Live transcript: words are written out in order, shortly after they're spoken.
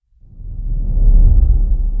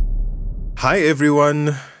Hi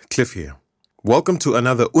everyone, Cliff here. Welcome to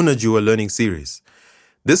another Unajua learning series.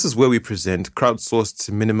 This is where we present crowdsourced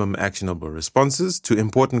minimum actionable responses to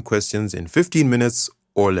important questions in 15 minutes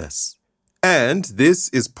or less. And this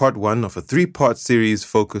is part one of a three-part series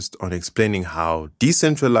focused on explaining how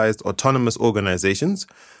decentralized autonomous organizations,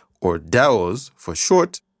 or DAOs for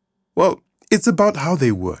short, well, it's about how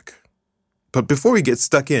they work. But before we get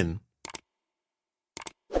stuck in,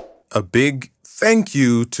 a big thank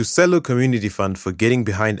you to Celo Community Fund for getting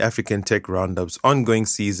behind African Tech Roundup's ongoing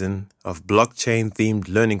season of blockchain-themed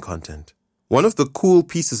learning content. One of the cool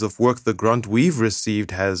pieces of work the grant we've received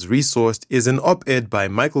has resourced is an op-ed by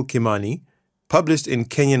Michael Kimani, published in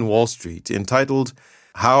Kenyan Wall Street, entitled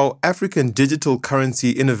How African Digital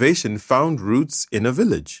Currency Innovation Found Roots in a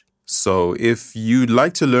Village. So if you'd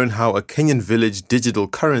like to learn how a Kenyan village digital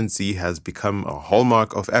currency has become a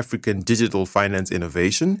hallmark of African digital finance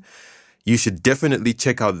innovation, you should definitely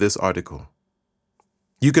check out this article.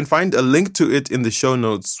 You can find a link to it in the show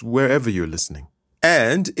notes wherever you're listening.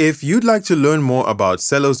 And if you'd like to learn more about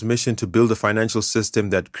Celo's mission to build a financial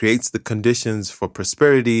system that creates the conditions for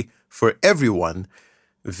prosperity for everyone,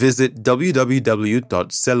 visit www.celo.org.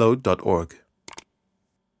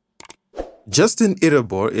 Justin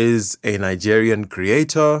Irabor is a Nigerian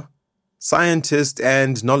creator, scientist,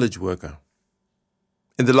 and knowledge worker.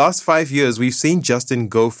 In the last 5 years, we've seen Justin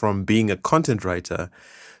go from being a content writer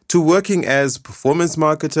to working as performance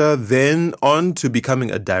marketer, then on to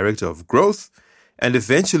becoming a director of growth, and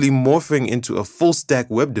eventually morphing into a full-stack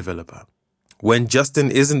web developer. When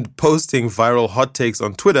Justin isn't posting viral hot takes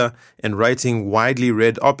on Twitter and writing widely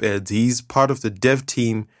read op-eds, he's part of the dev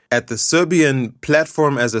team at the Serbian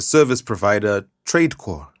platform-as-a-service provider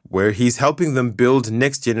TradeCore, where he's helping them build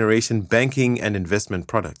next-generation banking and investment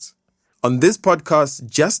products. On this podcast,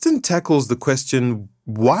 Justin tackles the question,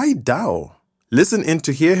 why DAO? Listen in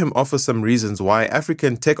to hear him offer some reasons why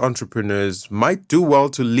African tech entrepreneurs might do well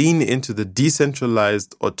to lean into the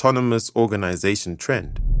decentralized autonomous organization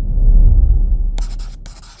trend.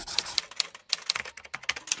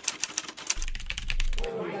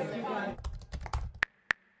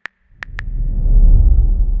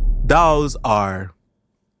 DAOs are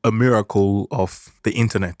a miracle of the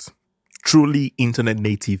internet. Truly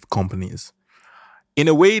internet-native companies, in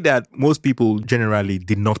a way that most people generally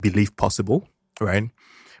did not believe possible, right?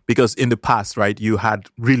 Because in the past, right, you had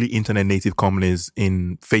really internet-native companies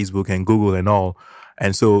in Facebook and Google and all.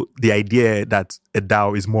 And so the idea that a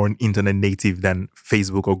DAO is more internet-native than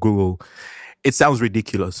Facebook or Google, it sounds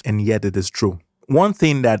ridiculous, and yet it is true. One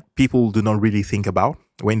thing that people do not really think about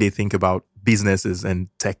when they think about businesses and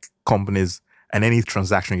tech companies and any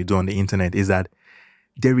transaction you do on the internet is that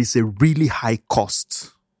there is a really high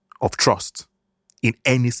cost of trust in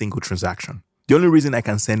any single transaction. The only reason I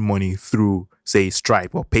can send money through, say,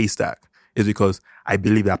 Stripe or Paystack is because I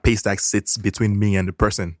believe that Paystack sits between me and the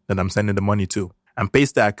person that I'm sending the money to. And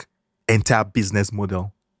Paystack entire business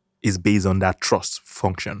model is based on that trust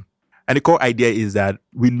function. And the core idea is that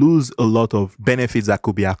we lose a lot of benefits that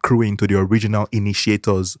could be accruing to the original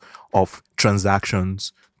initiators of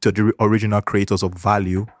transactions, to the original creators of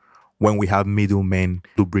value, when we have middlemen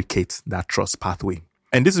lubricate that trust pathway.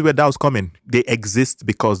 And this is where DAOs come in. They exist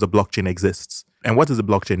because the blockchain exists. And what is a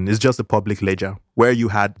blockchain? It's just a public ledger where you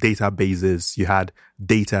had databases, you had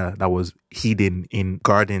data that was hidden in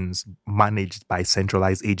gardens managed by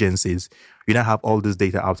centralized agencies. You now have all this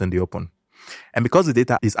data out in the open. And because the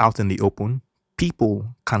data is out in the open,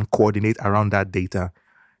 people can coordinate around that data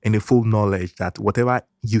in the full knowledge that whatever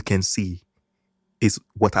you can see is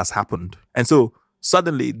what has happened. And so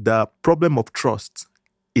suddenly, the problem of trust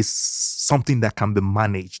is something that can be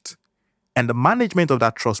managed. And the management of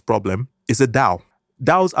that trust problem is a DAO.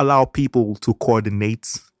 DAOs allow people to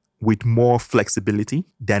coordinate with more flexibility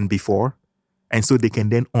than before. And so they can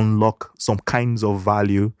then unlock some kinds of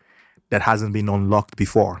value that hasn't been unlocked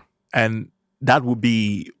before. And that would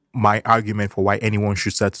be my argument for why anyone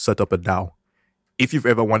should set up a DAO. If you've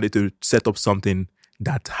ever wanted to set up something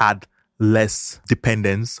that had less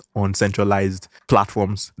dependence on centralized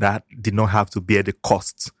platforms that did not have to bear the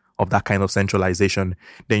costs of that kind of centralization,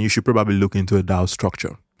 then you should probably look into a DAO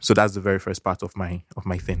structure. So that's the very first part of my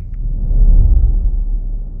thing.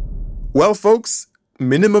 Well, folks,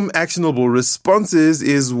 minimum actionable responses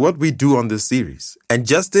is what we do on this series. And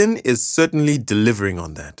Justin is certainly delivering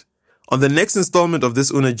on that. On the next installment of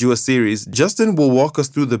this Unajua series, Justin will walk us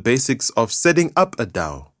through the basics of setting up a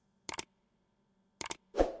DAO.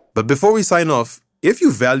 But before we sign off, if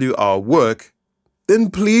you value our work, then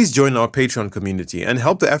please join our Patreon community and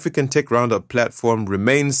help the African Tech Roundup platform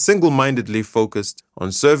remain single-mindedly focused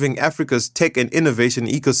on serving Africa's tech and innovation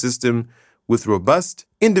ecosystem with robust,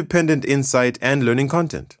 independent insight and learning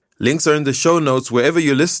content. Links are in the show notes wherever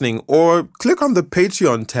you're listening, or click on the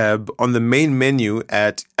Patreon tab on the main menu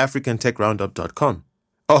at africantechroundup.com.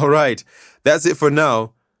 All right, that's it for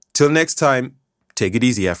now. Till next time, take it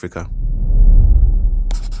easy, Africa.